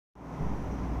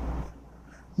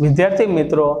વિદ્યાર્થી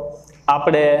મિત્રો,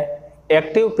 આપણે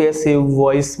એક્ટિવ પેસિવ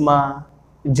વોઇસમાં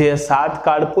જે 7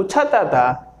 કાર્ડ પૂછાતા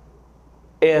હતા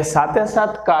એ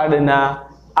 7 કાર્ડના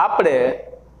આપણે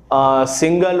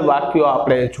સિંગલ વાક્યો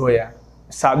આપણે જોયા.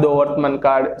 સાદો વર્તમાન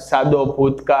કાર્ડ, સાદો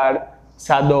ભૂતકાળ,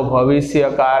 સાદો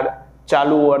ભવિષ્ય કાર્ડ,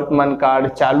 ચાલુ વર્તમાન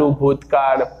કાર્ડ, ચાલુ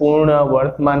ભૂતકાળ, પૂર્ણ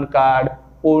વર્તમાન કાર્ડ,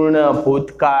 પૂર્ણ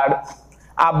ભૂતકાળ.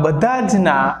 આ બધા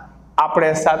જના આપણે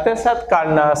 7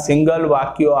 કાર્ડના સિંગલ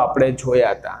વાક્યો આપણે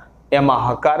જોયા હતા. એમાં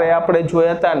હકારે આપણે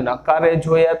જોયા હતા, નકારે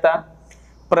જોયા હતા,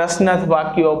 પ્રશ્નાર્થ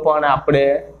વાક્યો પણ આપણે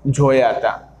જોયા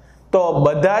હતા. તો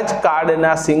બધા જ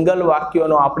કાર્ડના સિંગલ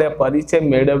વાક્યોનો આપણે પરિચય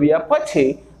મેળવ્યા પછી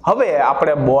હવે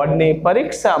આપણે બોર્ડની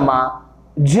પરીક્ષામાં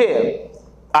જે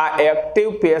આ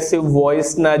એક્ટિવ પેસિવ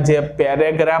વોઇસના જે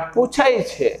પેરેગ્રાફ પૂછાય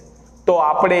છે તો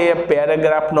આપણે એ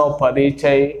પેરેગ્રાફનો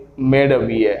પરિચય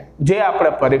મેળવીએ જે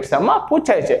આપણે પરીક્ષામાં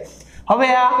પૂછાય છે. હવે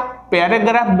આ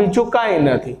પેરેગ્રાફ બીજું કાંઈ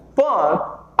નથી, પણ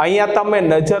અહીંયા તમે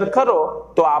નજર કરો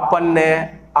તો આપણને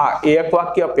આ એક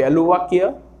વાક્ય પહેલું વાક્ય,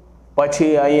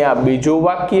 પછી અહીંયા બીજું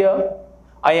વાક્ય,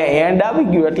 અહીંયા એન્ડ આવી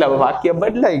ગયું એટલે વાક્ય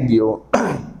બદલાઈ ગયું.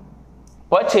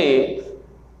 પછી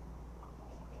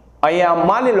અહીંયા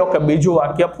માની લો કે બીજું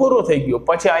વાક્ય પૂરું થઈ ગયું,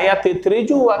 પછી અહીંયાથી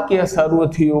ત્રીજું વાક્ય શરૂ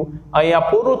થયું, અહીંયા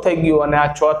પૂરું થઈ ગયું અને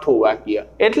આ ચોથું વાક્ય.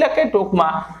 એટલે કે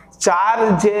ટૂંકમાં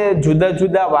 4 જે જુદા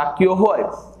જુદા વાક્યો હોય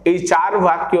એ 4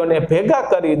 વાક્યોને ભેગા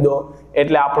કરી દો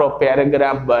એટલે આપણો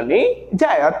પેરેગ્રાફ બની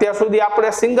જાય. અત્યાર સુધી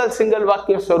આપણે સિંગલ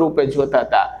વાક્ય સ્વરૂપે જોતા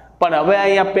હતા, પણ હવે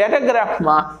અહીંયા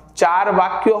પેરેગ્રાફમાં 4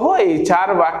 વાક્યો હોય એ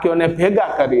 4 વાક્યોને ભેગા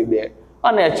કરી દે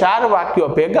અને 4 વાક્યો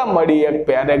ભેગા મળી એક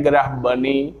પેરેગ્રાફ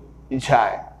બની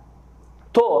જાય.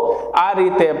 તો આ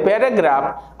રીતે પેરેગ્રાફ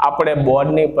આપણે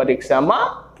બોર્ડની પરીક્ષામાં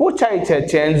પૂછાય છે.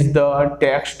 ચેન્જ ધ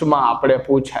ટેક્સ્ટમાં આપણે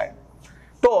પૂછાય.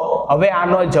 તો હવે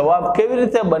આનો જવાબ કેવી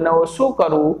રીતે બનાવવો, શું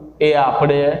કરવું એ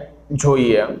આપણે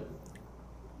જોઈએ.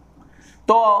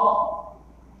 તો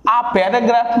આ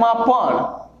પેરેગ્રાફમાં પણ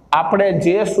આપણે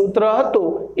જે સૂત્ર હતું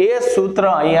એ સૂત્ર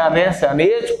અહીંયા રહેશે અને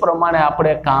એ જ પ્રમાણે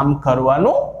આપણે કામ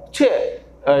કરવાનું છે.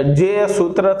 જે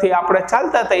સૂત્રથી આપણે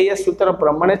ચાલતા હતા એ સૂત્ર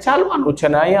પ્રમાણે ચાલવાનું છે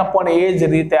અને અહીંયા પણ એ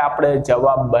જ રીતે આપણે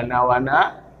જવાબ બનાવવાના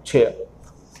છે.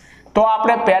 તો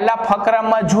આપણે પહેલા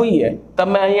ફકરામાં જોઈએ,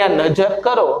 તમે અહીંયા નજર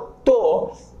કરો તો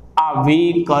આ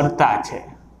વી કર્તા છે,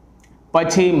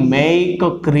 પછી મેક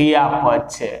ક્રિયાપદ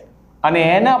છે અને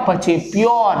એના પછી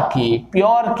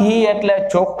પ્યોર ઘી એટલે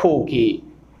ચોખ્ખું ઘી.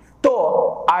 તો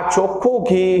આ ચોખ્ખું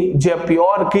ઘી જે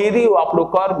પ્યોર ઘી રહ્યું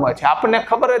આપણું કર્મ છે. આપણને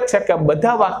ખબર જ છે કે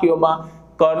બધા વાક્યોમાં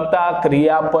કર્તા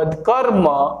ક્રિયાપદ કર્મ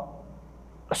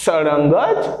સળંગ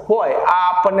જ હોય. આ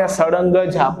આપણને સળંગ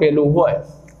જ આપેલું હોય.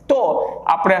 તો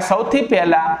આપણે સૌથી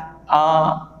પહેલા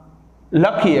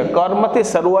લખીએ, કર્મથી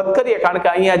શરૂઆત કરીએ, કારણ કે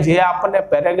અહીંયા જે આપણને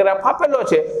પેરેગ્રાફ આપેલો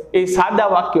છે એ સાદા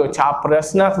વાક્યો છે, આ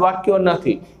પ્રશ્નાર્થ વાક્યો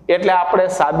નથી. એટલે આપણે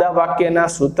સાદા વાક્યના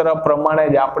સૂત્ર પ્રમાણે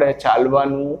જ આપણે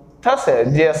ચાલવાનું થશે.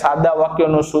 જે સાદા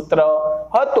વાક્યોનું સૂત્ર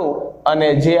હતું અને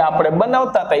જે આપણે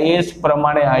બનાવતા હતા એ જ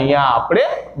પ્રમાણે અહીંયા આપણે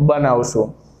બનાવશું.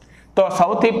 તો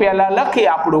સૌથી પહેલા લખી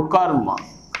આપણું કર્મ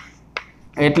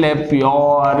એટલે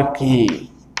પ્યોર ઘી.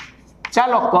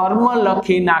 ચાલો કર્મ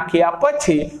લખી નાખ્યા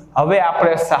પછી હવે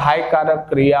આપણે સહાયકારક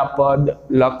ક્રિયાપદ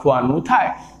લખવાનું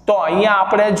થાય. તો અહીંયા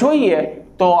આપણે જોઈએ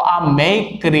તો આ મેક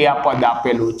ક્રિયાપદ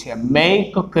આપેલું છે.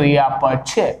 મેક ક્રિયાપદ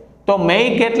છે તો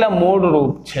મેક એટલે મૂળ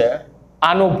રૂપ છે.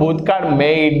 આનું ભૂતકાળ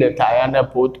મેડ થાય અને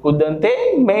ભૂતકૃદંત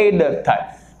મેડ થાય.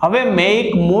 હવે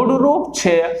મેક મૂળ રૂપ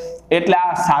છે એટલે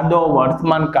આ સાદો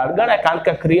વર્તમાન કાળ ગણાય, કારણ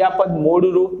કે ક્રિયાપદ મૂળ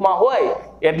રૂપમાં હોય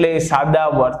એટલે એ સાદા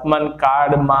વર્તમાન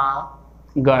કાળમાં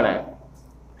ગણાય.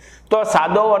 તો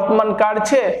સાદો વર્તમાન કાળ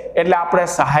છે એટલે આપણે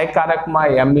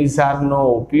સહાયકારકમાં એમિઝારનો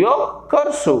ઉપયોગ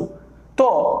કરશું. તો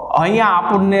અહીંયા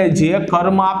આપણને જે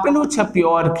કર્મ આપેલું છે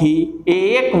પ્યોર ઘી એ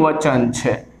એક વચન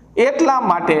છે, એટલા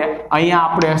માટે અહીંયા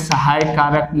આપણે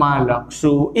સહાયકારકમાં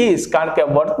લખશું ઈસ, કારણ કે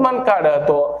વર્તમાન કાળ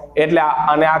હતો એટલે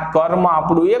અને આ કર્મ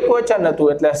આપણું એક વચન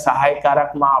હતું એટલે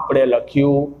સહાયકારકમાં આપણે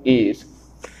લખ્યું ઈસ.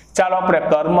 ચાલો આપણે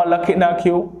કર્મ લખી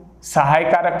નાખ્યું,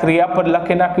 સહાયકારક ક્રિયાપદ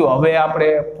લખી નાખ્યું. હવે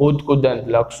આપણે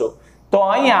ભૂતકૃદંત લખશું. તો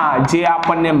અહીંયા જે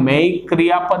આપણને મેક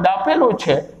ક્રિયાપદ આપેલું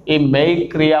છે એ મેક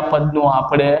ક્રિયાપદનું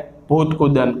આપણે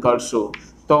ભૂતકૃદંત કરશું.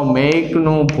 તો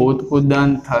મેકનું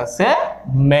ભૂતકૃદંત થશે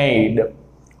મેડ.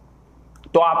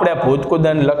 તો આપણે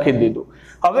ભૂતકૃદંત લખી દીધું.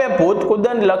 હવે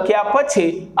ભૂતકૃદંત લખ્યા પછી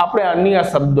આપણે અન્ય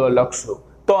શબ્દો લખશું.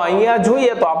 તો અહીંયા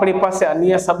જોઈએ તો આપણી પાસે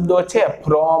અન્ય શબ્દો છે.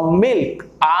 ફ્રોમ મિલ્ક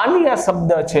આ અન્ય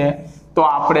શબ્દ છે તો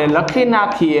આપણે લખી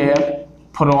નાખીએ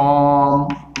ફ્રોમ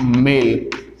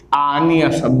મિલ્ક. આ અન્ય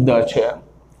શબ્દ છે.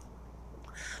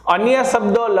 અન્ય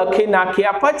શબ્દો લખી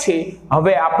નાખ્યા પછી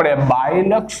હવે આપણે બાય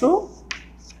લખશું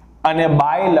અને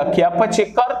બાય લખ્યા પછી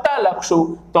કર્તા લખશું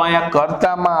તો અહીંયા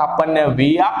કર્તામાં આપણને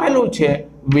વી આપેલું છે,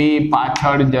 વી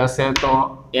પાછળ જશે તો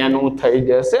એનું થઈ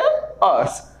જશે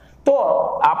અસ। તો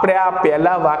આપણે આ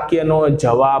પહેલા વાક્યનો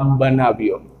જવાબ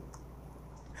બનાવ્યો।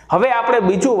 હવે આપણે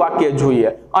બીજું વાક્ય જોઈએ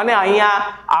અને અહીંયા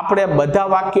આપણે બધા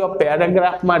વાક્યો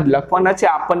પેરેગ્રાફમાં જ લખવાના છે।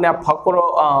 આપણને ફકરો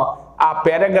આ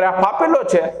પેરેગ્રાફ આપેલો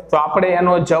છે તો આપણે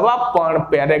એનો જવાબ પણ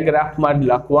પેરેગ્રાફમાં જ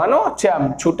લખવાનો છે, આમ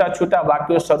છૂટા છૂટા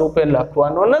વાક્યો સ્વરૂપે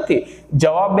લખવાનો નથી।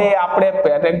 જવાબ એ આપણે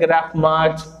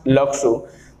પેરેગ્રાફમાં જ લખશું।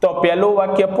 તો પહેલું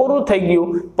વાક્ય પૂરું થઈ ગયું,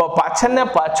 તો પાછળ ને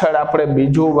પાછળ આપણે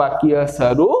બીજું વાક્ય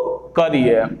શરૂ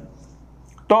કરીએ।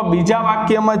 તો બીજા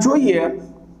વાક્યમાં જોઈએ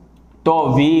તો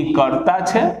વી કર્તા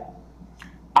છે,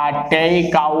 આ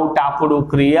ટેક આઉટ આપણું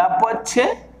ક્રિયાપદ છે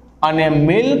અને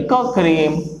મિલ્ક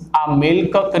ક્રીમ, આ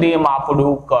મિલ્ક ક્રીમ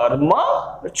આપણું કર્મ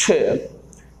છે।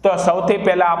 તો સૌથી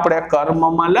પહેલા આપણે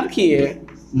કર્મમાં લખીએ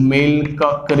મિલ્ક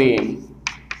ક્રીમ।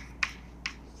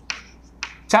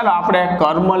 ચાલો આપણે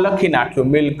કર્મ લખી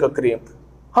નાખ્યું મિલ્ક ક્રીમ।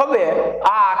 હવે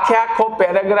આ આખો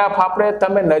પેરેગ્રાફ આપણે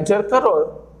તમે નજર કરો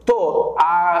તો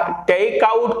આ ટેક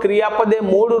આઉટ ક્રિયાપદ એ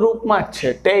મૂળ રૂપમાં જ છે।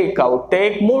 ટેક આઉટ,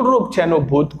 ટેક મૂળ રૂપ છે, એનું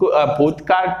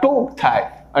ભૂતકાળ ટુક થાય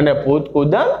અને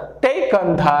ભૂતકુદન ટેકન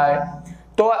થાય।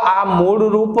 તો આ મૂળ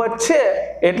રૂપ જ છે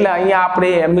એટલે અહીંયા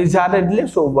આપણે એમિઝાર જ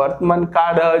લેશું, વર્તમાન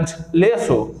કાળ જ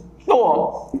લેશું। તો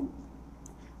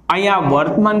અહીંયા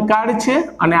વર્તમાન કાળ છે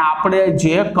અને આપણે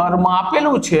જે કર્મ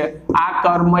આપેલું છે આ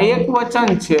કર્મ એક વચન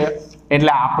છે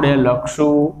એટલે આપણે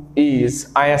લખશું is।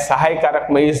 અહીંયા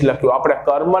સહાયકારકમાં is લખ્યું, આપણે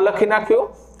કર્મ લખી નાખ્યું,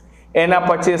 એના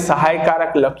પછી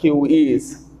સહાયકારક લખ્યું is।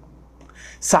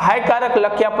 સહાયકારક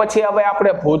લખ્યા પછી હવે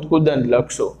આપણે ભૂતકુદન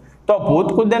લખશું। તો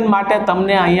ભૂતકુદન માટે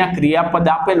તમને અહીંયા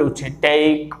ક્રિયાપદ આપેલું છે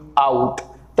ટેક આઉટ,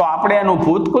 તો આપણે એનું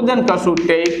ભૂતકુદન કરશું,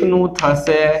 ટેક નું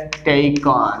થશે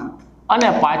ટેકન અને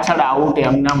પાછળ આઉટ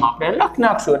એમનામ આપણે લખી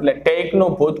નાખશું એટલે ટેક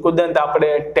નું ભૂતકુદન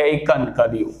આપણે ટેકન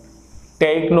કર્યું,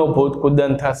 ટેક નું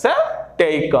ભૂતકુદન થશે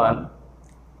ટેકન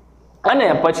અને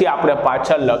પછી આપણે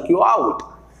પાછળ લખ્યું આઉટ।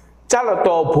 ચાલો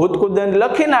તો ભૂતકુદન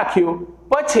લખી નાખ્યું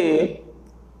પછી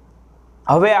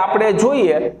હવે આપણે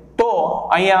જોઈએ તો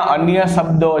અહીંયા અન્ય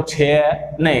શબ્દો છે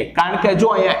નહીં, કારણ કે જો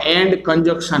અહીંયા એન્ડ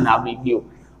કંજક્શન આવી ગયું,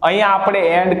 અહીંયા આપણે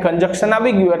એન્ડ કંજક્શન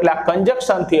આવી ગયું એટલે આ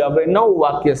કંજક્શન થી હવે નવું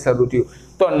વાક્ય શરૂ થયું।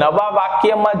 તો નવા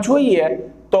વાક્યમાં જોઈએ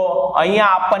તો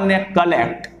અહીંયા આપણને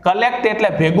કલેક્ટ, કલેક્ટ એટલે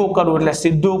ભેગું કરવું, એટલે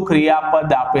સીધું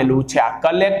ક્રિયાપદ આપેલું છે, આ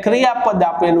કલેક્ટ ક્રિયાપદ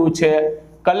આપેલું છે।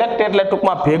 કલેક્ટ એટલે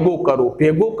ટૂંકમાં ભેગું કરવું,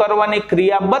 ભેગું કરવાની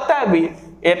ક્રિયા બતાવી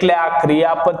એટલે આ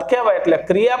ક્રિયાપદ કહેવાય। એટલે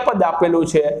ક્રિયાપદ આપેલું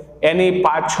છે, એની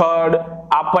પાછળ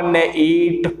આપણને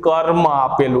ઈટ કર્મ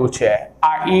આપેલું છે,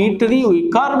 આ ઈટ રહ્યું ઈ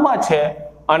કર્મ છે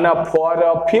અને ફોર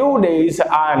અ ફ્યુ ડેઝ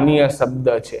આ અન્ય શબ્દ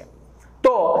છે।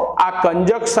 તો આ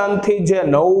કંજક્શન થી જે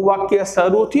નવું વાક્ય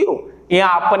શરૂ થયું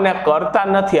અહીંયા આપણને કર્તા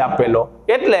નથી આપેલો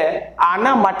એટલે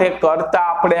આના માટે કર્તા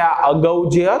આપણે આ અગાઉ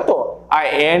જે હતો આ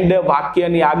એન્ડ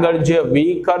વાક્યની આગળ જે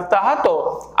વી કર્તા હતો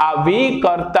આ વી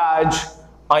કર્તા જ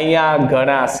અહીંયા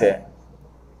ગણાશે,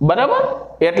 બરાબર।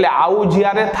 એટલે આવું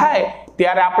જ્યારે થાય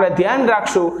ત્યારે આપણે ધ્યાન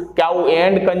રાખશું કે આવું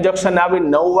એન્ડ કંજક્શન આવી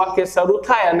નવું વાક્ય શરૂ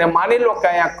થાય અને માની લો કે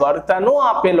અહીંયા કર્તા નો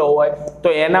આપેલો હોય તો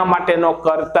એના માટેનો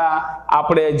કર્તા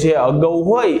આપણે જે અગાઉ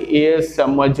હોય એ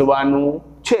સમજવાનું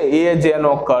છે, એ જ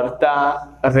એનો કર્તા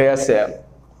રહેશે।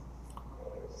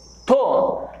 તો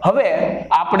હવે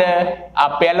આપણે આ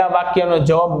પહેલા વાક્યનો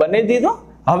જવાબ બની દીધો।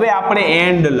 હવે આપણે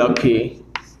એન્ડ લખી,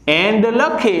 એન્ડ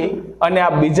લખી અને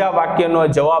આ બીજા વાક્યનો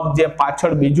જવાબ જે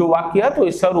પાછળ બીજું વાક્ય હતું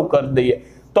એ શરૂ કરી દઈએ।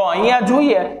 તો અહીંયા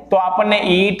જોઈએ તો આપણને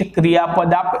ઈટ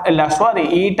ક્રિયાપદ એટલે સોરી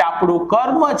ઈટ આપણું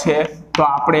કર્મ છે તો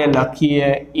આપણે લખીએ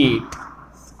ઈટ।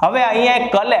 હવે અહીંયા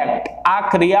કલેક્ટ આ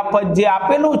ક્રિયાપદ જે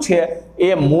આપેલું છે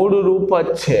એ મૂળ રૂપ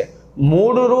જ છે,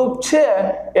 મૂળ રૂપ છે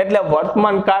એટલે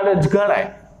વર્તમાન કાળ જ ગણાય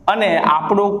અને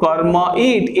આપણું કર્મ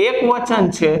ઈટ એક વચન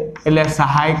છે એટલે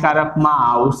સહાયકારકમાં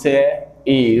આવશે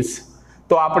is।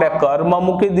 તો આપણે કર્મ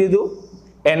મૂકી દીધું,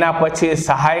 એના પછી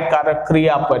સહાયકારક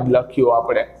ક્રિયાપદ લખ્યું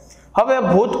આપણે। હવે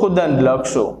ભૂતકુદન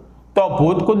લખશું તો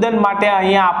ભૂતકુદન માટે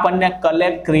અહીંયા આપણને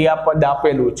કલેક્ટ ક્રિયાપદ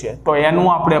આપેલું છે તો એનું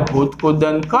આપણે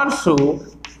ભૂતકુદન કરશું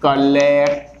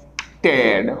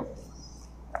કલેક્ટેડ।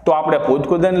 તો આપણે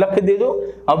ભૂતકુદન લખી દીધું।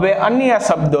 હવે અન્ય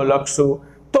શબ્દો લખશું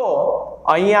તો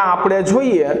અહીંયા આપણે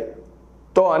જોઈએ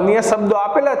તો અન્ય શબ્દો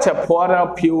આપેલા છે ફોર અ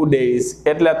ફ્યુ ડેઝ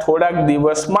એટલે થોડાક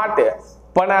દિવસ માટે,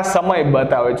 પણ આ સમય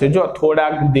બતાવે છે, જો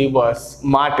થોડાક દિવસ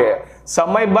માટે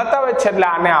સમય બતાવે છે એટલે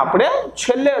આને આપણે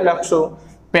છેલ્લે લખશું।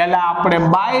 પહેલા આપણે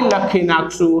બાય લખી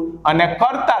નાખશું અને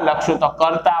કર્તા લખશું તો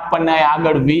કર્તા આપણને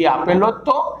આગળ વી આપેલો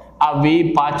તો આ વી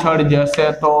પાછળ જશે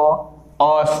તો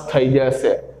અસ થઈ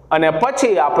જશે અને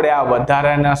પછી આપણે આ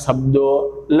વધારાના શબ્દો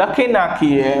લખી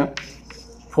નાખીએ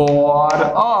ફોર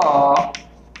અ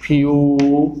few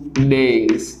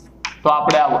days. તો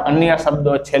આપણે અન્ય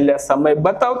શબ્દો છેલ્લે સમય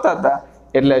બતાવતા હતા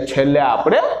એટલે છેલ્લે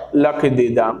આપણે લખી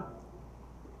દીધા.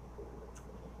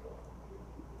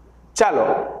 ચાલો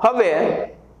હવે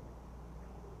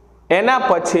એના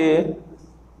પછી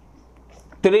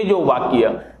ત્રીજું વાક્ય.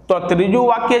 તો ત્રીજું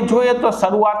વાક્ય જોઈએ તો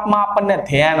શરૂઆતમાં આપણને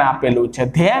ધ્યાન આપેલું છે.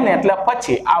 ધ્યાન એટલે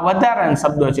પછી આ વધારાના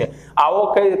શબ્દો છે, આવો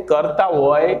કઈ કરતા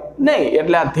હોય નહીં,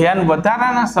 એટલે આ ધ્યાન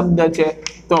વધારાના શબ્દ છે.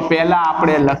 તો પહેલા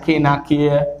આપણે લખી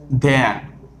નાખીએ ધ્યાન.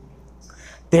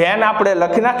 ધ્યાન આપણે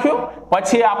લખી નાખ્યું.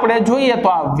 પછી આપણે જોઈએ તો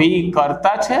આ વી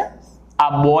કર્તા છે,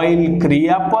 આ બોઇલ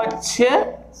ક્રિયાપદ છે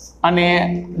અને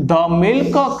ધ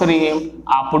મિલ્ક ક્રીમ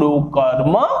આપણું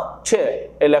કર્મ છે.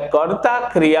 એટલે કર્તા,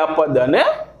 ક્રિયાપદ અને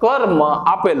કર્મ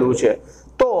આપેલું છે.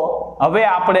 તો હવે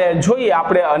આપણે જોઈએ,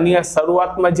 આપણે અન્ય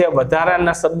શરૂઆતમાં જે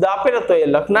વધારાના શબ્દ આપેલો તો એ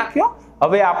લખી નાખ્યો.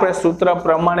 હવે આપણે સૂત્ર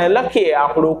પ્રમાણે લખીએ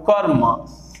આપણું કર્મ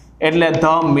એટલે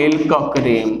ધ મિલ્ક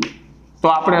ક્રીમ. તો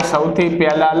આપણે સૌથી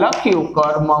પહેલા લખ્યું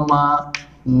કર્મમાં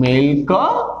મિલ્ક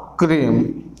ક્રીમ.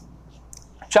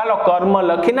 ચાલો કર્મ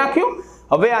લખી નાખ્યું.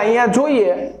 હવે અહીંયા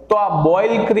જોઈએ તો આ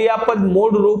બોઇલ ક્રિયાપદ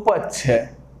મૂળ રૂપ જ છે.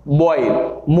 બોઇલ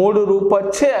મૂળ રૂપ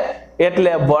જ છે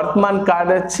એટલે વર્તમાન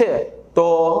કાળ છે. તો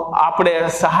આપણે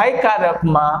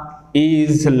સહાયકારકમાં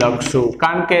ઇઝ લખશું,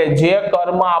 કારણ કે જે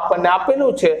કર્મ આપણને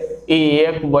આપેલું છે એ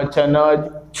એક વચન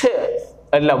જ છે.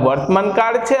 એટલે વર્તમાન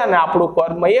કાળ છે અને આપણું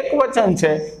કર્મ એક વચન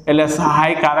છે એટલે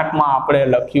સહાયકારકમાં આપણે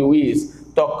લખ્યું ઇઝ.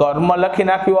 તો કર્મ લખી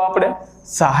નાખ્યું આપણે,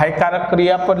 સહાયકારક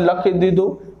ક્રિયાપદ લખી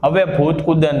દીધું. હવે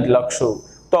ભૂતકુદંત લખશું.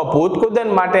 તો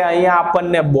ભૂતકુદંત માટે અહીંયા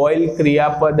આપણને બોઇલ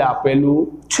ક્રિયાપદ આપેલું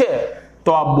છે.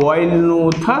 તો આ બોઇલ નું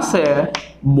થશે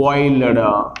બોઇલ્ડ.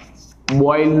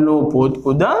 બોઇલ નું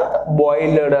ભૂતકુદંત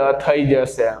બોઇલ્ડ થઈ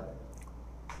જશે.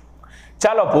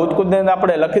 ચાલો ભૂતકુદંત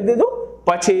આપણે લખી દીધું.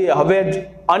 પછી હવે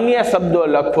અન્ય શબ્દો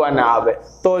લખવાના આવે.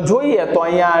 તો જોઈએ તો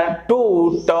અહીંયા ટુ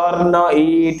ટર્ન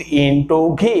ઇટ ઇન્ટુ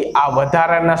ઘી, આ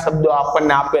વધારાના શબ્દો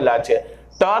આપણને આપેલા છે.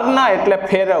 ટર્ન એટલે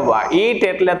ફેરવવા, ઇટ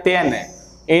એટલે તેને,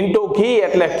 ઇન્ટુ ઘી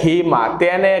એટલે ઘીમાં,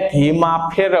 તેને ઘીમાં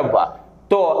ફેરવવા.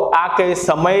 તો આ કઈ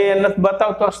સમયે નથી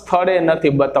બતાવતો, સ્થળે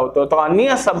નથી બતાવતો. તો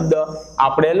અન્ય શબ્દ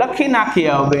આપણે લખી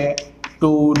નાખીએ. હવે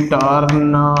ટુ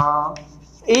ટર્ન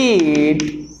ઇટ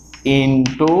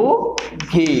ઇન્ટુ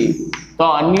ઘી. તો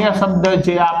અન્ય શબ્દ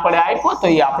જે આપણે આપ્યો તો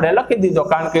એ આપણે લખી દીધો,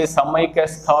 કારણ કે સમય કે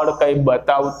સ્થળ કઈ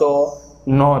બતાવતો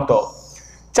નહોતો.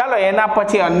 ચાલો એના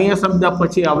પછી અન્ય શબ્દ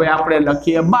પછી હવે આપણે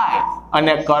લખીએ બાય,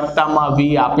 અને કર્તામાં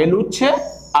વી આપેલું જ છે.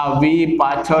 આ વી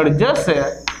પાછળ જશે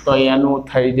તો એનું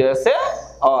થઈ જશે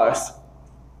અસ.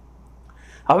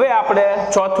 હવે આપણે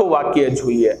ચોથું વાક્ય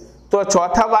જોઈએ. તો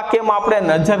ચોથા વાક્યમાં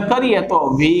આપણે નજર કરીએ તો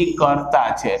વી કર્તા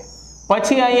છે.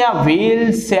 પછી અહીંયા વિલ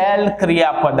શેલ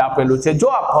ક્રિયાપદ આપેલું છે. જો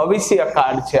આ ભવિષ્ય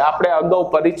કાળ છે, આપણે અગાઉ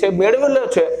પરિચય મેળવેલો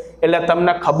છે એટલે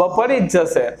તમને ખબર પડી જ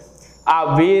જશે. આ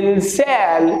વિલ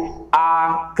શેલ આ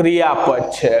ક્રિયાપદ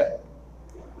છે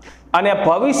અને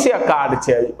ભવિષ્ય કાળ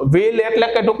છે. વિલ એટલે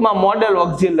કે ટૂંકમાં મોડેલ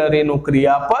ઓક્ઝિલરી નું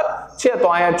ક્રિયાપદ છે. તો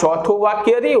અહીંયા ચોથું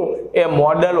વાક્ય રહ્યું એ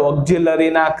મોડેલ ઓક્ઝિલરી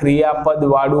ના ક્રિયાપદ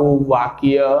વાળું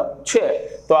વાક્ય છે.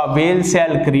 તો આ વિલ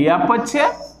શેલ ક્રિયાપદ છે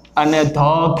અને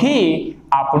ધ ઘી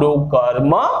આપણું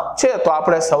કર્મ છે. તો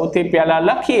આપણે સૌથી પહેલા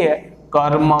લખીએ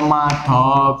કર્મમાં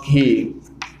ધ ઘી.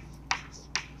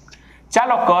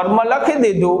 ચાલો કર્મ લખી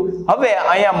દીધું. હવે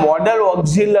અહીંયા મોડેલ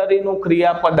ઓક્ઝિલરી નું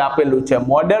ક્રિયાપદ આપેલું છે.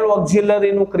 મોડેલ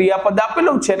ઓક્ઝિલરી નું ક્રિયાપદ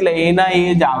આપેલું છે એટલે એના એ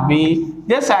જ આવી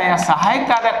જશે. અહીંયા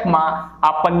સહાયકારકમાં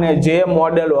આપણને જે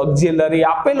મોડેલ ઓક્ઝિલરી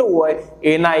આપેલું હોય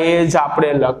એના એ જ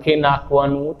આપણે લખી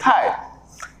નાખવાનું થાય.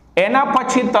 એના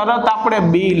પછી તરત આપણે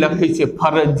બી લખી છે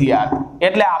ફરજિયાત,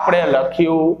 એટલે આપણે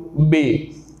લખ્યું બી.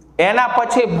 એના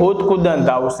પછી ભૂતકુદંત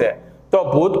આવશે. તો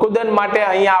ભૂતકુદંત માટે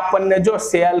અહીંયા આપણને જો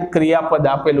શેલ ક્રિયાપદ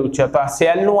આપેલું છે તો આ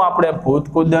શેલ નું આપણે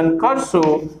ભૂતકુદંત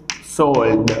કરશું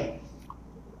સોલ્ડ.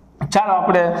 ચાલો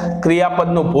આપણે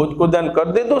ક્રિયાપદ નું ભૂતકુદંત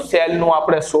કરી દીધું, શેલ નું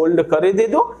આપણે સોલ્ડ કરી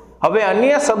દીધું. હવે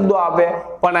અન્ય શબ્દો આવે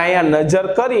પણ અહીંયા નજર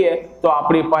કરીએ તો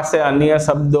આપણી પાસે અન્ય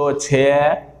શબ્દો છે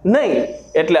નહીં,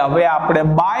 એટલે હવે આપણે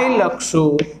બાય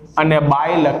લખશું અને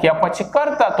બાય લખ્યા પછી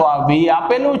કરતા. તો આ વી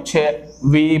આપેલું છે,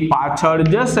 વી પાછળ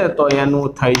જશે તો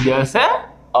એનું થઈ જશે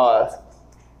અસ.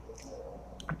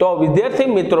 તો વિદ્યાર્થી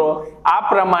મિત્રો આ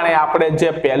પ્રમાણે આપણે જે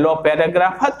પહેલો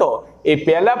પેરેગ્રાફ હતો એ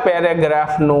પહેલા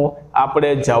પેરેગ્રાફનું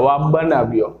આપણે જવાબ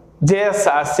બનાવ્યો. જે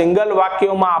સિંગલ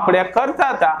વાક્યોમાં આપણે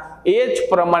કરતા હતા એ જ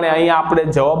પ્રમાણે અહીંયા આપણે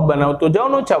જવાબ બનાવતું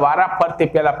જવાનું છે.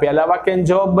 વારાફરતી પહેલા વાક્યનો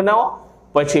જવાબ બનાવો,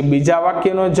 પછી બીજા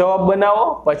વાક્યનો જવાબ બનાવો,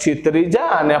 પછી ત્રીજા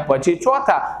અને પછી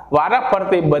ચોથા.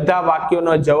 વારાફરતી બધા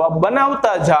વાક્યોનો જવાબ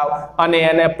બનાવતા જાઓ અને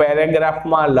એને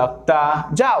પેરેગ્રાફમાં લખતા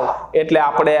જાઓ, એટલે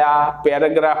આપણે આ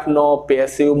પેરેગ્રાફનો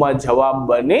પેસિવમાં જવાબ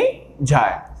બની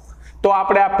જાય. તો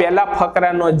આપણે આ પહેલા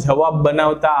ફકરાનો જવાબ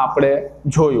બનાવતા આપણે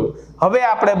જોયું. હવે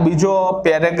આપણે બીજો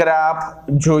પેરેગ્રાફ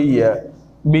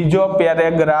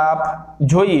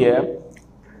જોઈએ.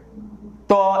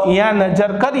 તો અહીંયા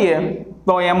નજર કરીએ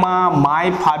તો એમાં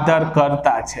માય ફાધર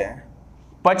કરતા છે,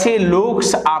 પછી લુક્સ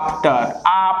આફ્ટર,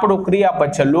 આ આપણું ક્રિયાપદ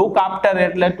છે. લુક આફ્ટર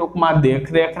એટલે ટૂંકમાં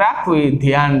દેખરેખ રાખવી,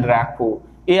 ધ્યાન રાખવું,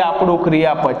 એ આપણું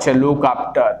ક્રિયાપદ છે લુક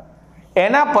આફ્ટર.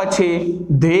 એના પછી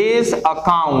ધીસ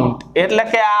અકાઉન્ટ એટલે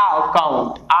કે આ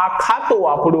અકાઉન્ટ, આ ખાતું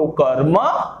આપણું કર્મ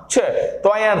છે. તો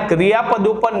અહીંયા ક્રિયાપદ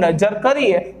ઉપર નજર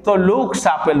કરીએ તો લુક્સ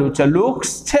આપેલું છે. લુક્સ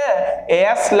છે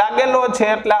એસ લાગેલો છે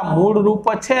એટલે આ મૂળ રૂપ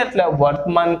છે એટલે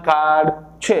વર્તમાન કાળ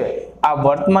છે. આ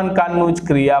વર્તમાન કાળનું જ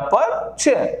ક્રિયાપદ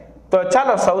છે. તો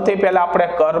ચાલો સૌથી પહેલા આપણે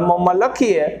કર્મમાં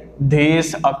લખીએ ધીસ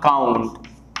અકાઉન્ટ.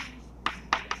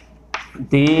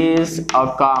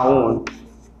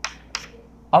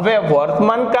 હવે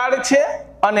વર્તમાન કાળ છે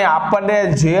અને આપણે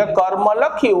જે કર્મ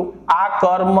લખ્યું આ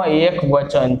કર્મ એક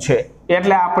વચન છે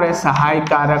એટલે આપણે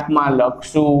સહાયકારકમાં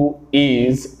લખશું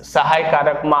ઇઝ.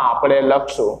 સહાયકારકમાં આપણે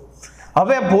લખશું.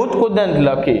 હવે ભૂતકૃદંત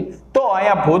લખી તો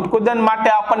અહીંયા ભૂતકૃદંત માટે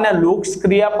આપણને લુક્સ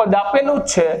ક્રિયાપદ આપેલું જ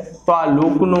છે. તો આ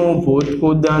લુકનું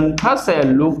ભૂતકૃદંત થશે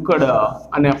લુકડ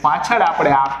અને પાછળ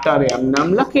આપણે આફ્ટર એમ નામ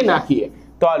લખી નાખીએ.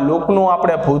 તો આ લુકનું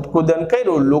આપણે ભૂતકૃદંત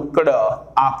કર્યું લુકડ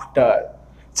આફ્ટર.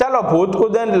 ચાલો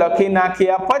ભૂતકૃદંત લખી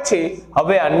નાખ્યા પછી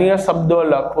હવે અન્ય શબ્દો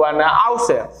લખવાના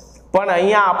આવશે, પણ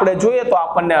અહીંયા આપણે જોઈએ તો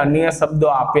આપણને અન્ય શબ્દો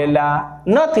આપેલા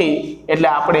નથી એટલે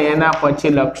આપણે એના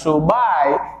પછી લખશું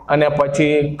બાય અને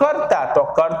પછી કરતા. તો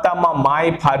કરતામાં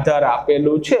માય ફાધર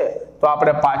આપેલું છે તો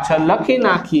આપણે પાછળ લખી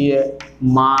નાખીએ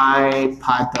માય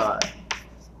ફાધર.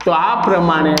 તો આ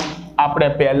પ્રમાણે આપણે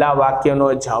પહેલા વાક્યનો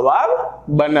જવાબ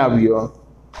બનાવ્યો.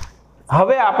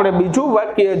 હવે આપણે બીજું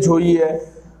વાક્ય જોઈએ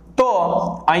તો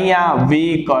અહીંયા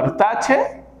વી કરતા છે.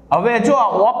 હવે જો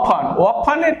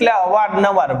ઓફન એટલે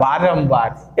અવારનવાર, વારંવાર,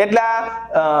 એટલે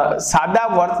સાદા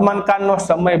વર્તમાન કાળનો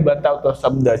સમય બતાવતો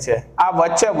શબ્દ છે. આ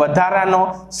વચ્ચે વધારાનો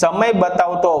સમય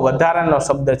બતાવતો વધારાનો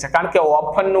શબ્દ છે, કારણ કે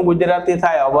ઓફનનું ગુજરાતી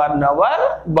થાય અવારનવાર,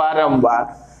 વારંવાર.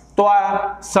 તો આ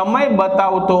સમય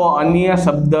બતાવતો અન્ય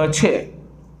શબ્દ છે.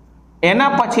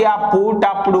 એના પછી આ પુટ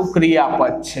આપણું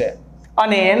ક્રિયાપદ છે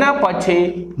અને એના પછી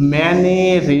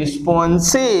મેની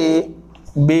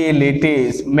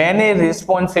રિસ્પોન્સિબિલિટીઝ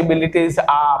આ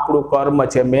આપણું કર્મ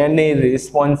છે. Many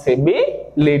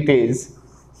responsibilities.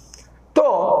 તો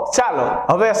ચાલો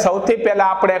હવે સૌથી પહેલા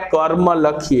આપણે કર્મ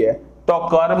લખીએ. તો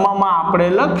કર્મમાં આપણે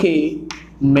લખી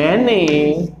મેની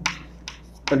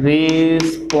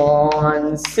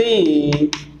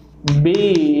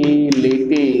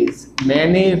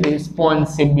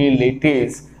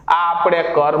રિસ્પોન્સિબિલિટીઝ. આ આપણે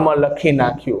કર્મ લખી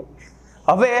નાખ્યું.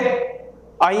 હવે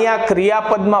અહીંયા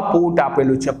ક્રિયાપદમાં પુટ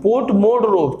આપેલું છે. પુટ મૂળ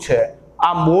રૂપ છે.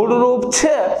 આ મૂળ રૂપ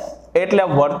છે એટલે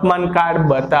વર્તમાન કાળ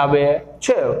બતાવે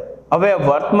છે. હવે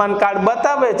વર્તમાન કાળ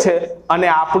બતાવે છે અને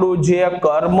આપણું જે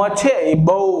કર્મ છે એ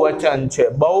બહુવચન છે.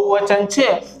 બહુવચન છે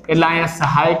એટલે અહીંયા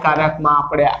સહાયકારકમાં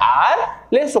આપણે આર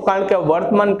લેશું, કારણ કે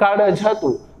વર્તમાન કાળ જ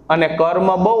હતું અને કર્મ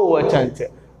બહુવચન છે.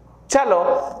 ચાલો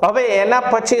હવે એના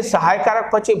પછી સહાયકારક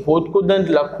પછી ભૂતકૃદંત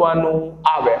લખવાનું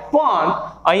આવે, પણ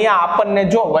અહીંયા આપણને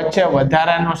જો વચ્ચે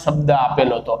વધારાનો શબ્દ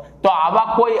આપેલો હતો તો આવા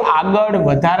કોઈ આગળ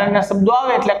વધારાના શબ્દો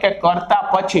આવે એટલે કે કરતા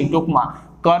પછી, ટૂંકમાં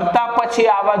કરતા પછી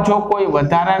આવા જો કોઈ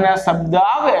વધારાના શબ્દ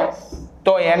આવે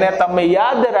તો એને તમે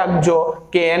યાદ રાખજો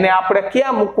કે એને આપણે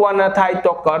ક્યાં મૂકવાના થાય.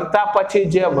 તો કરતા પછી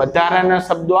જે વધારાના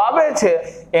શબ્દો આવે છે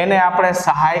એને આપણે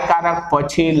સહાયકારક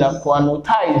પછી લખવાનું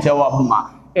થાય જવાબમાં.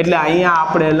 એટલે અહીંયા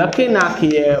આપણે લખી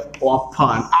નાખીએ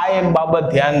ઓફન. આ એક બાબત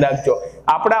ધ્યાન રાખજો.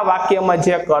 આપણા વાક્યમાં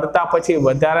જે કરતા પછી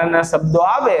વધારાના શબ્દો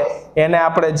આવે એને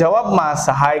આપણે જવાબમાં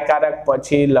સહાયકારક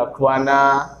પછી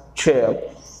લખવાના છે.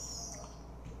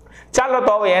 ચાલો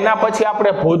તો હવે એના પછી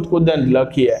આપણે ભૂતકૃદંત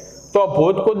લખીએ. તો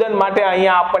ભૂતકૃદંત માટે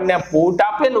અહીંયા આપણને પુટ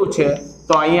આપેલું છે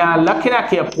તો અહીંયા લખી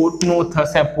નાખીએ પુટનું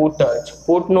થશે પુટ જ.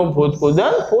 પુટનું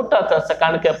ભૂતકૃદંત પુટ થશે,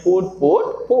 કારણ કે પુટ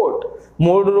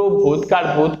મૂળરૂપ ભૂતકાળ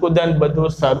ભૂતકૃદંત બધું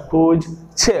સરખું જ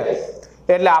છે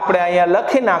એટલે આપણે અહીંયા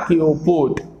લખી નાખ્યું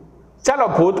પુટ. ચાલો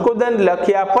ભૂતકૃદંત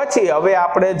લખ્યા પછી હવે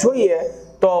આપણે જોઈએ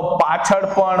તો પાછળ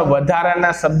પણ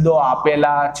વધારાના શબ્દો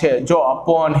આપેલા છે. જો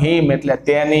અપોન હિમ એટલે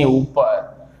તેની ઉપર.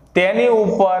 તેની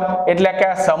ઉપર એટલે કે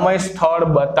સમય સ્થળ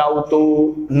બતાવતું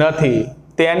નથી.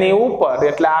 તેની ઉપર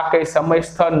એટલે આ કઈ સમય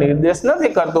સ્થળ નિર્દેશ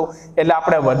નથી કરતું એટલે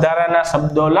આપણે વધારાના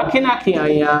શબ્દો લખી નાખીએ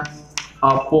અહીંયા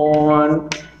અપોન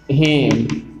હિમ.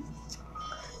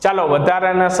 ચાલો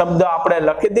વધારાના શબ્દો આપણે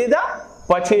લખી દીધા.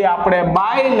 પછી આપણે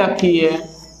બાય લખીએ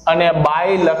અને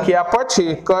બાય લખ્યા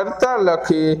પછી કરતા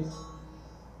લખી.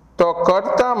 તો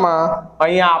કરતામાં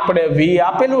અહીંયા આપણે વી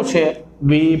આપેલું છે,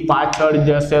 વી પાછળ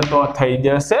જશે તો થઈ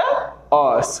જશે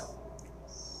અસ.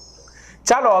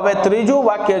 ચાલો હવે ત્રીજું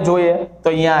વાક્ય જોઈએ તો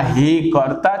અહીંયા હી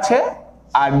કર્તા છે,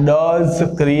 આ ડઝ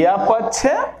ક્રિયાપદ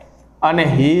છે અને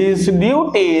હીઝ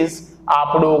ડ્યુટીઝ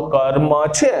આપણું કર્મ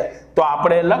છે. તો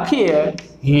આપણે લખીએ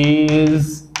હીઝ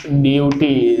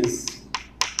ડ્યુટીઝ.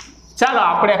 ચાલો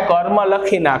આપણે કર્મ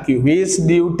લખી નાખ્યું. હીઝ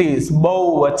ડ્યુટીઝ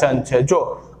બહુવચન છે જો,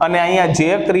 અને અહીંયા જે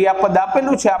ક્રિયાપદ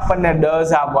આપેલું છે આપણને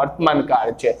ડઝ, આ વર્તમાન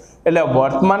કાળ છે એટલે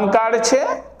વર્તમાન કાળ છે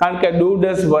કારણ કે ડુ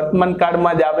ડઝ વર્તમાન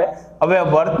કાળમાં જ આવે. હવે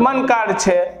વર્તમાન કાળ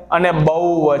છે અને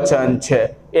બહુવચન છે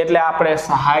એટલે આપણે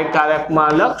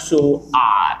સહાયકારકમાં લખશું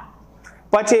આર.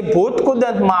 પછી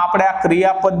ભૂતકૃદંતમાં આપણે આ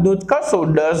ક્રિયાપદનું જ કરશું.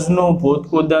 ડઝ નું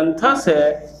ભૂતકૃદંત થશે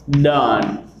ડન.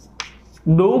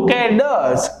 ડુ કે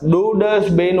ડઝ, ડુ ડઝ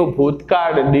બેનું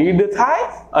ભૂતકાળ ડીડ થાય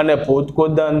અને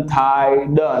ભૂતકૃદંત થાય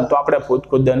ડન. તો આપણે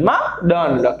ભૂતકૃદંતમાં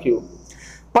ડન લખ્યું.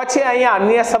 પછી અહીંયા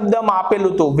અન્ય શબ્દમાં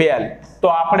આપેલું હતું વેલ, તો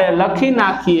આપણે લખી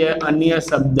નાખીએ અન્ય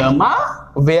શબ્દમાં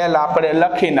વેલ આપણે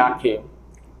લખી નાખીએ.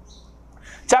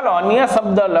 ચાલો અન્ય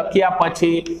શબ્દ લખ્યા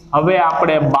પછી હવે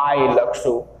આપણે બાય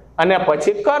લખશું અને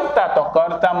પછી કરતા, તો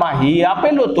કરતામાં હી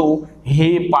આપેલું હતું,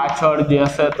 હી પાછળ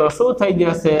જશે તો શું થઈ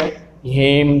જશે?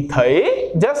 હિમ થઈ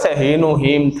જશે. હીનું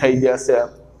હિમ થઈ જશે.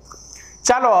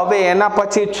 ચાલો હવે એના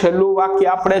પછી છેલ્લું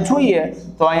વાક્ય આપણે જોઈએ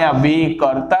તો અહીંયા વી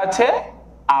કરતા છે,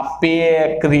 આ પે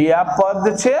ક્રિયાપદ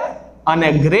છે અને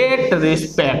ગ્રેટ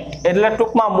રિસ્પેક્ટ એટલે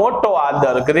ટૂંકમાં મોટો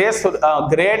આદર.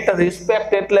 ગ્રેટ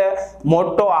રિસ્પેક્ટ એટલે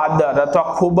મોટો આદર અથવા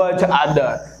ખૂબ જ આદર.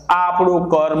 આ આપણું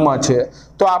કર્મ છે.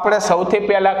 તો આપણે સૌથી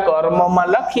પહેલા કર્મમાં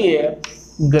લખીએ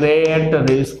ગ્રેટ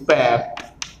રિસ્પેક્ટ.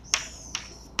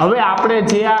 હવે આપણે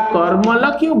જે આ કર્મ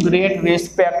લખ્યું ગ્રેટ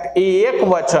રિસ્પેક્ટ એ એક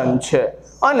વચન છે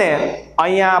અને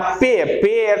અહીંયા પે,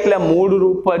 પે એટલે મૂળ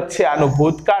રૂપ જ છે, આનું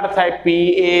ભૂતકાળ થાય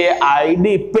PAID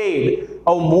પેઇડ.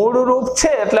 હવે મૂળ રૂપ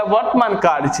છે એટલે વર્તમાન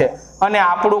કાળ છે અને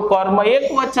આપણું કર્મ એક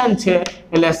વચન છે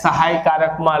એટલે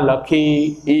સહાયકારકમાં લખી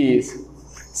ઇઝ.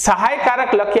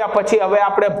 સહાયકારક લખ્યા પછી હવે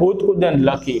આપણે ભૂતકૃદંત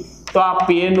લખી, તો આ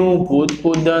પે નું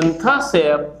ભૂતકૃદંત થશે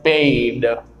પેઇડ.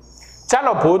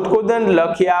 ચાલો ભૂતકૃદંત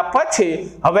લખ્યા પછી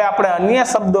હવે આપણે અન્ય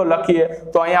શબ્દો લખીએ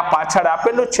તો અહીંયા પાછળ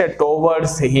આપેલું છે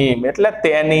ટોવર્ડ્સ હિમ એટલે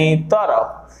તેની તરફ.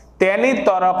 તેની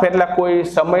તરફ એટલે કોઈ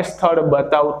સમય સ્થળ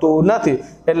બતાવતું નથી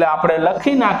એટલે આપણે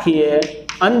લખી નાખીએ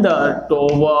અંદર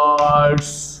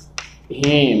ટોવર્ડ્સ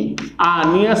હિમ. આ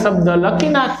અન્ય શબ્દ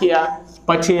લખી નાખ્યા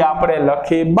પછી આપણે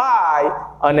લખી બાય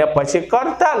અને પછી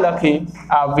કરતા લખી,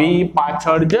 આ વી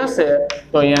પાછળ જશે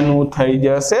તો એનું થઈ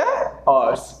જશે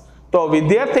અસ. તો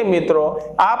વિદ્યાર્થી મિત્રો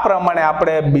આ પ્રમાણે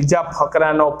આપણે બીજા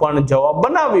ફકરાનો પણ જવાબ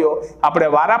બનાવ્યો. આપણે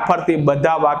વારાફરતી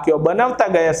બધા વાક્યો બનાવતા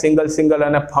ગયા સિંગલ સિંગલ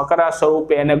અને ફકરા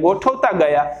સ્વરૂપે એને ગોઠવતા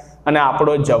ગયા અને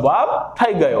આપણો જવાબ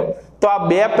થઈ ગયો. તો આ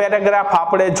બે પેરેગ્રાફ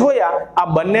આપણે જોયા. આ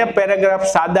બંને પેરેગ્રાફ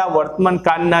સાદા વર્તમાન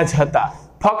કાળના જ હતા.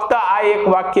 ફક્ત આ એક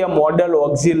વાક્ય મોડલ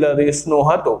ઓક્ઝિલરીઝ નું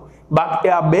હતું.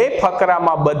 બાકી આ બે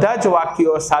ફકરામાં બધા જ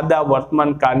વાક્યો સાદા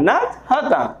વર્તમાન કાળના જ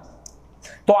હતા.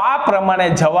 તો આ પ્રમાણે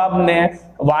જવાબને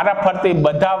વારાફરતી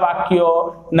બધા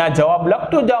વાક્યોના જવાબ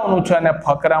લખતું જવાનું છે અને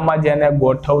ફકરામાં જેને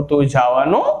ગોઠવતું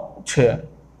જવાનું છે.